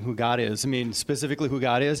understanding who God is? I mean, specifically who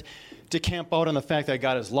God is. To camp out on the fact that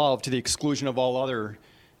God is love to the exclusion of all other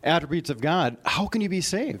attributes of God, how can you be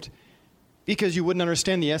saved? Because you wouldn't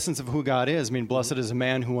understand the essence of who God is. I mean, blessed is a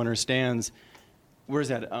man who understands. Where is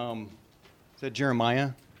that? Is that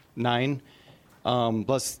Jeremiah 9?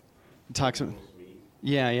 Blessed talks.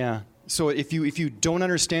 Yeah. So if you don't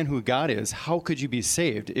understand who God is, how could you be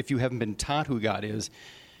saved if you haven't been taught who God is?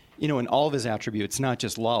 You know, in all of his attributes, not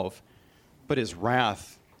just love, but his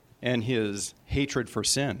wrath and his hatred for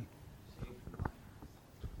sin.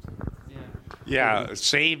 Yeah,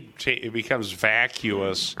 saved, it becomes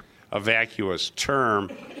vacuous, a vacuous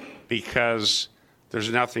term, because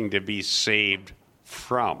there's nothing to be saved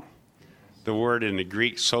from. The word in the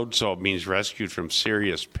Greek, sozo, means rescued from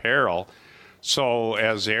serious peril. So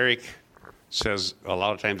as Eric says a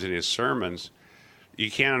lot of times in his sermons, you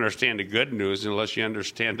can't understand the good news unless you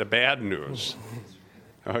understand the bad news.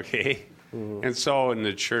 Okay? And so in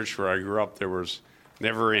the church where I grew up, there was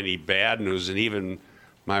never any bad news. And even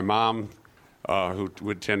my mom, who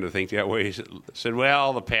would tend to think that way, said,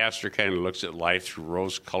 well, the pastor kind of looks at life through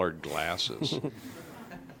rose-colored glasses.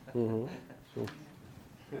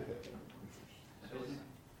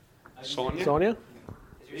 Sonia?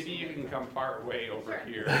 Maybe you can come part way over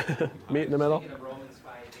here. Meet in the middle. Romans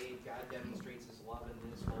 5:8, God demonstrates his love in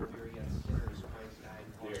this whole period against sinners. Christ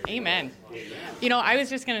died for Amen. You know, I was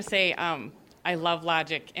just going to say, I love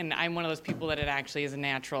logic, and I'm one of those people that it actually is a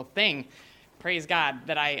natural thing. Praise God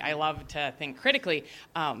that I love to think critically,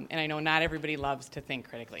 and I know not everybody loves to think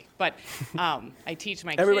critically, but I teach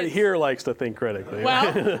my Everybody kids. here likes to think critically.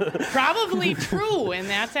 Well, probably true, and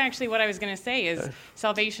that's actually what I was going to say is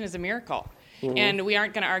salvation is a miracle, and we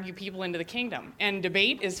aren't going to argue people into the kingdom. And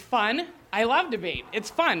debate is fun, I love debate. It's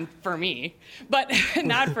fun for me, but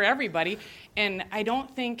not for everybody. And I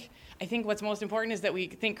think what's most important is that we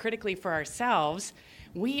think critically for ourselves.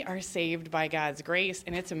 We are saved by God's grace,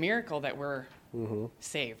 and it's a miracle that we're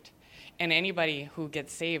saved. And anybody who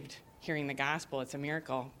gets saved hearing the gospel, it's a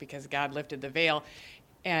miracle because God lifted the veil,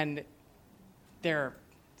 and they're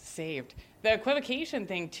saved. The equivocation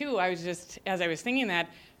thing, too, as I was thinking that, I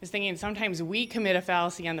was thinking sometimes we commit a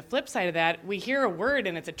fallacy on the flip side of that. We hear a word,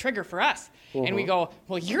 and it's a trigger for us. And we go,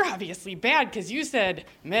 well, you're obviously bad because you said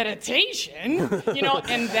meditation,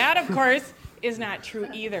 and that, of course, is not true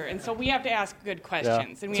either. And so we have to ask good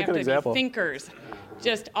questions, and we have to be thinkers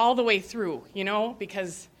just all the way through,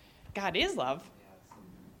 because God is love,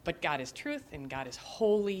 but God is truth, and God is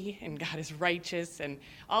holy, and God is righteous, and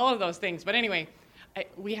all of those things. But anyway,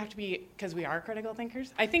 we have to be, because we are critical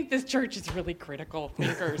thinkers. I think this church is really critical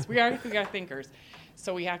thinkers. We are thinkers.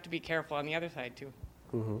 So we have to be careful on the other side, too.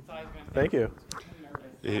 Thank you.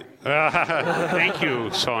 Thank you,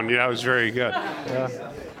 Sonia. That was very good.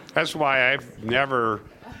 That's why I've never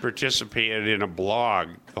participated in a blog.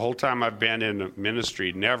 The whole time I've been in the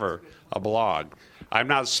ministry, never a blog. I'm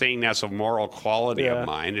not saying that's a moral quality of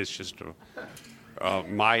mine. It's just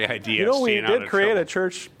my idea. We did create a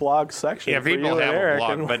church blog section. Yeah, for people you have and Eric,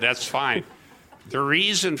 a blog, but that's fine. The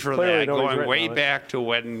reason for that, going way back to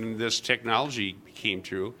when this technology came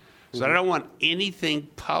true, is that I don't want anything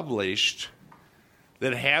published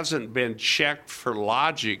that hasn't been checked for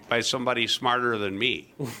logic by somebody smarter than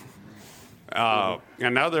me.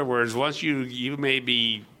 In other words, once you may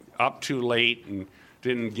be up too late and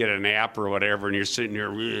didn't get an app or whatever, and you're sitting there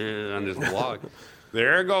on this blog,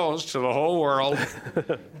 there it goes to the whole world.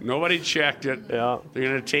 Nobody checked it. Yeah. They're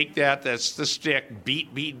going to take that's the stick,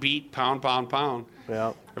 beat, pound, pound, pound.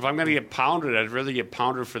 Yeah. If I'm going to get pounded, I'd rather get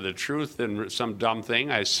pounded for the truth than some dumb thing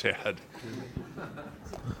I said.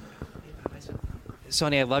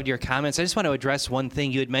 Sonia, I loved your comments. I just want to address one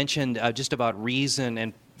thing. You had mentioned just about reason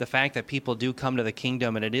and the fact that people do come to the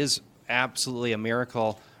kingdom, and it is absolutely a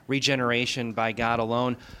miracle, regeneration by God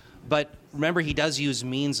alone. But remember, he does use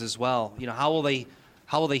means as well. How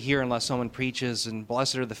will they hear unless someone preaches? And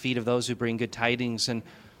blessed are the feet of those who bring good tidings. And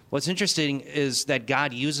what's interesting is that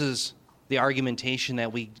God uses the argumentation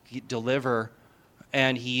that we deliver,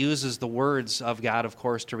 and he uses the words of God, of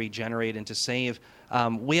course, to regenerate and to save.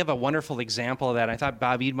 We have a wonderful example of that. I thought,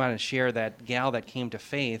 Bob, you'd want to share that gal that came to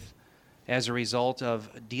faith as a result of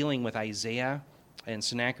dealing with Isaiah and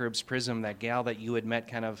Sennacherib's prism, that gal that you had met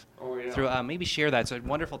kind of through. Maybe share that. It's a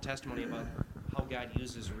wonderful testimony about how God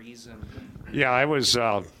uses reason. Yeah, I was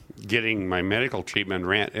getting my medical treatment,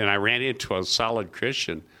 and I ran into a solid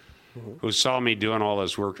Christian who saw me doing all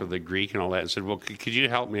this work with the Greek and all that, and said, well, could you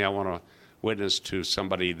help me? I want to witness to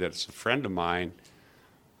somebody that's a friend of mine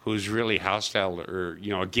who's really hostile or,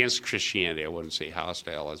 against Christianity. I wouldn't say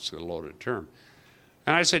hostile. That's a loaded term.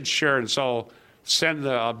 And I said, sure. And so send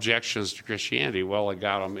the objections to Christianity. Well, I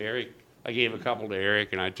got them. I gave a couple to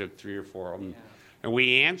Eric, and I took 3 or 4 of them. And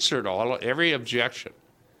we answered every objection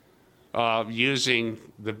using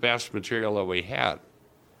the best material that we had.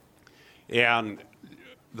 And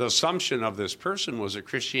the assumption of this person was that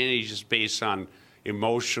Christianity is just based on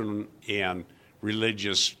emotion and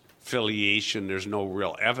religious affiliation. There's no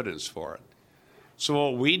real evidence for it.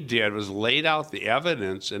 So what we did was laid out the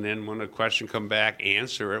evidence, and then when a question comes back,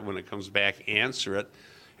 answer it. When it comes back, answer it,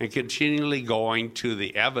 and continually going to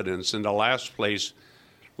the evidence. And the last place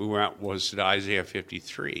we went was to Isaiah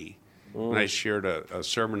 53. And I shared a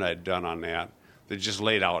sermon I'd done on that just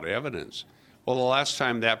laid out evidence. Well, the last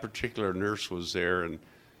time that particular nurse was there and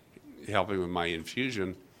helping with my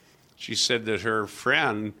infusion, she said that her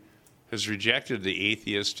friend has rejected the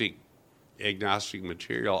atheistic, agnostic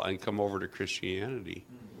material and come over to Christianity.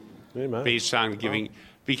 Amen. Based on giving,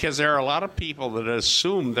 because there are a lot of people that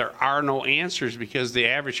assume there are no answers because the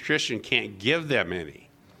average Christian can't give them any.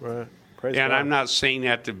 Right. Praise And God. I'm not saying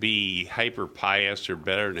that to be hyper pious or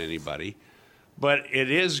better than anybody, but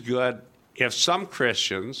it is good if some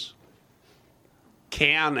Christians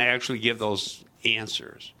can actually give those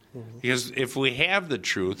answers. Because if we have the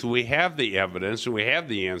truth, we have the evidence, and we have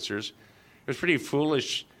the answers, it's pretty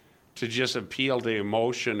foolish to just appeal to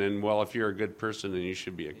emotion and, well, if you're a good person, then you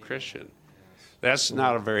should be a Christian. That's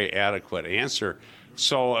not a very adequate answer.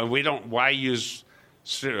 So why use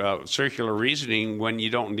circular reasoning when you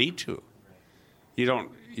don't need to?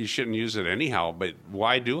 You shouldn't use it anyhow, but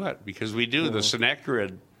why do it? Because we do. The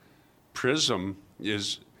Sennacherib prism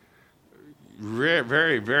is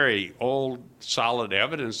very, very old, solid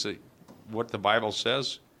evidence that what the Bible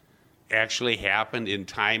says actually happened in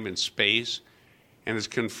time and space, and is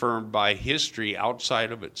confirmed by history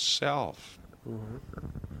outside of itself. All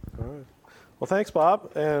right. Well, thanks,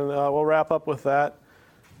 Bob, and we'll wrap up with that.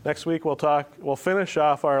 Next week we'll finish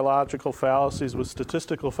off our logical fallacies with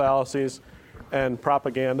statistical fallacies and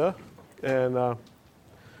propaganda. And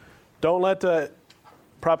don't let the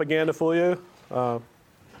propaganda fool you. Sorry,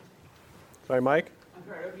 Mike? I'm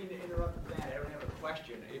sorry, I don't mean to interrupt that. I don't have a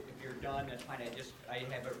question. If you're done, that's fine. I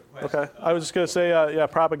have a request. Okay. I was just going to say,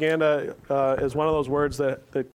 propaganda is one of those words that